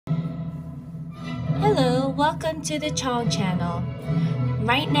Hello, welcome to the channel.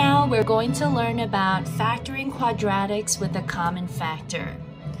 Right now we're going to learn about factoring quadratics with a common factor.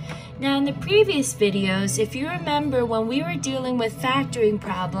 Now in the previous videos, if you remember when we were dealing with factoring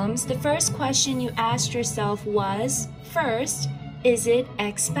problems, the first question you asked yourself was, first, is it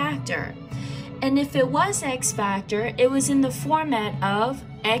x factor? And if it was x factor, it was in the format of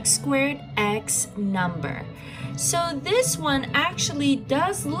x squared x number. So this one actually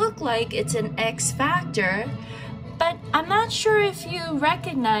does look like it's an x factor, but I'm not sure if you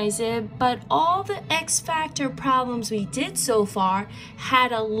recognize it, but all the x factor problems we did so far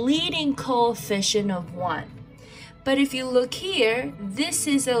had a leading coefficient of 1. But if you look here, this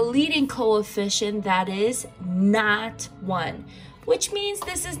is a leading coefficient that is not 1, which means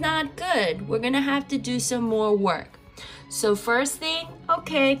this is not good. We're going to have to do some more work. So first thing,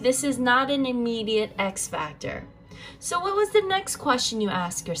 okay, this is not an immediate x factor. So what was the next question you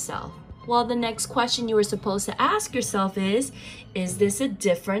ask yourself? Well, the next question you were supposed to ask yourself is this a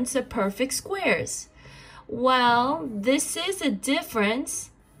difference of perfect squares? Well, this is a difference.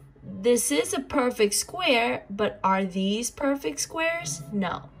 This is a perfect square, but are these perfect squares?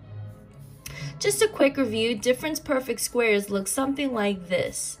 No. Just a quick review, difference perfect squares look something like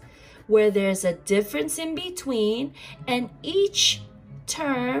this, where there's a difference in between and each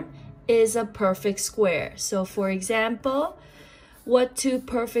term is a perfect square. So for example, what two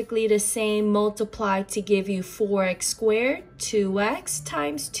perfectly the same multiplied to give you 4x squared? 2x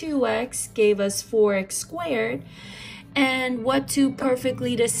times 2x gave us 4x squared. And what two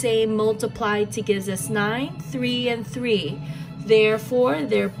perfectly the same multiplied to gives us 9? 3 and 3. Therefore,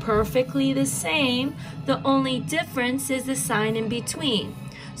 they're perfectly the same. The only difference is the sign in between.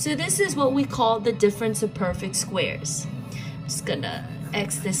 So this is what we call the difference of perfect squares. I'm just gonna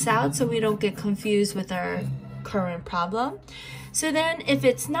X this out so we don't get confused with our current problem. So then if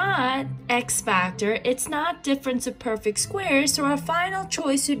it's not x factor, it's not difference of perfect squares, so our final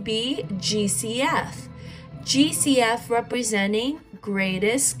choice would be GCF. GCF representing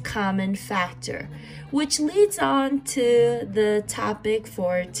greatest common factor, which leads on to the topic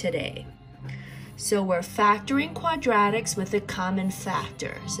for today. So we're factoring quadratics with a common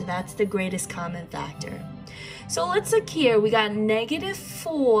factor. So that's the greatest common factor. So let's look here. We got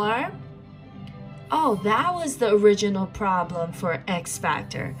 -4. Oh, that was the original problem for x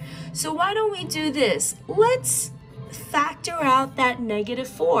factor. So why don't we do this? Let's factor out that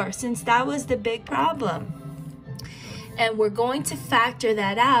 -4 since that was the big problem. And we're going to factor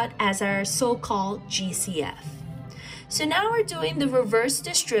that out as our so-called GCF. So now we're doing the reverse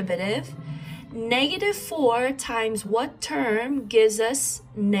distributive. -4 times what term gives us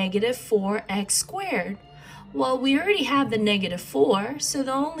 -4x squared? Well, we already have the -4, so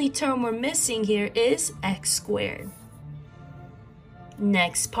the only term we're missing here is x squared.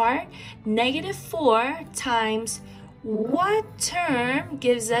 Next part, -4 times what term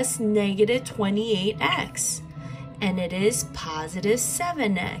gives us -28x? And it is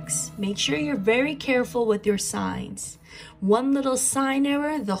 +7x. Make sure you're very careful with your signs. One little sign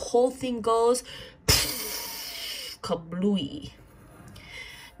error, the whole thing goes kablooey.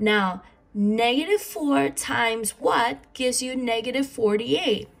 Now, -4 times what gives you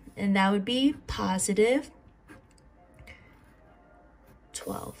 -48? And that would be +12.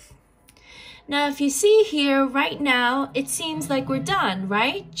 Now, if you see here, right now, it seems like we're done,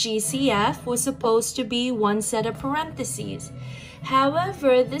 right? GCF was supposed to be one set of parentheses.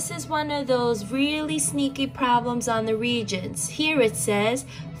 However, this is one of those really sneaky problems on the regions. Here it says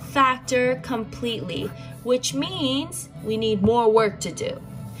factor completely, which means we need more work to do.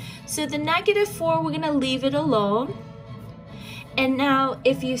 So the -4, we're gonna leave it alone. And now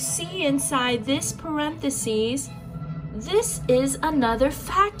if you see inside this parentheses, this is another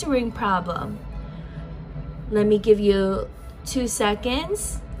factoring problem. Let me give you 2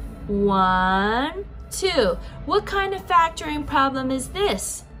 seconds. 1, 2. What kind of factoring problem is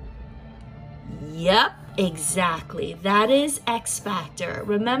this? Yep, exactly. That is x factor.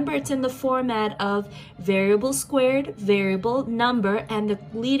 Remember, it's in the format of variable squared, variable number, and the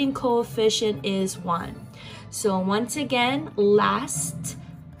leading coefficient is 1. So once again, last,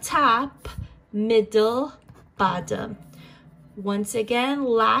 top, middle, bottom. Once again,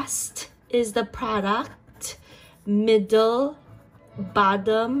 last is the product, middle,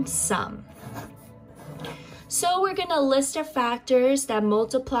 bottom, sum. So we're going to list our factors that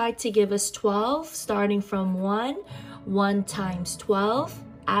multiply to give us 12, starting from 1. 1 times 12.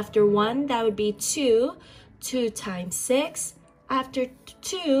 After 1, that would be 2. 2 times 6. After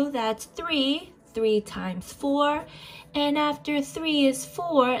 2, that's 3. 3 times 4. And after 3 is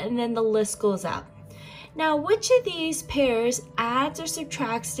 4, and then the list goes up. Now, which of these pairs adds or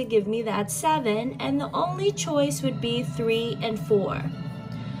subtracts to give me that 7? And the only choice would be 3 and 4.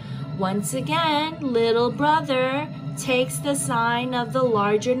 Once again, little brother takes the sign of the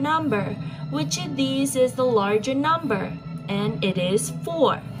larger number. Which of these is the larger number? And it is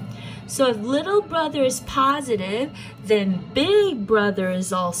 4. So if little brother is positive, then big brother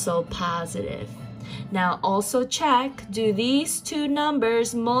is also positive. Now also check, do these two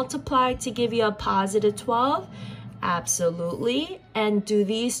numbers multiply to give you a positive 12? Absolutely. And do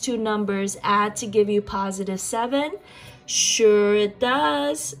these two numbers add to give you positive 7? Sure it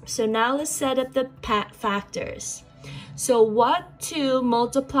does. So now let's set up the factors. So what 2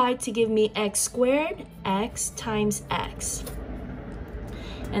 multiplied to give me x squared? X times x.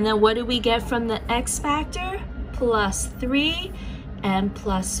 And then what do we get from the x factor? Plus 3 and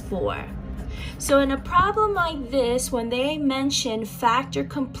plus 4. So in a problem like this, when they mention factor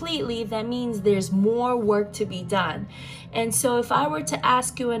completely, that means there's more work to be done. And so if I were to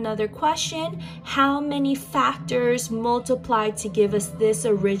ask you another question, how many factors multiplied to give us this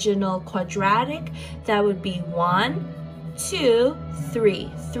original quadratic? That would be 1, 2,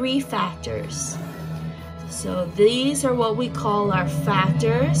 3. 3 factors. So these are what we call our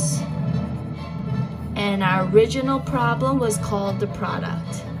factors. And our original problem was called the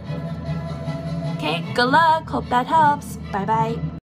product. Okay, good luck. Hope that helps. Bye-bye.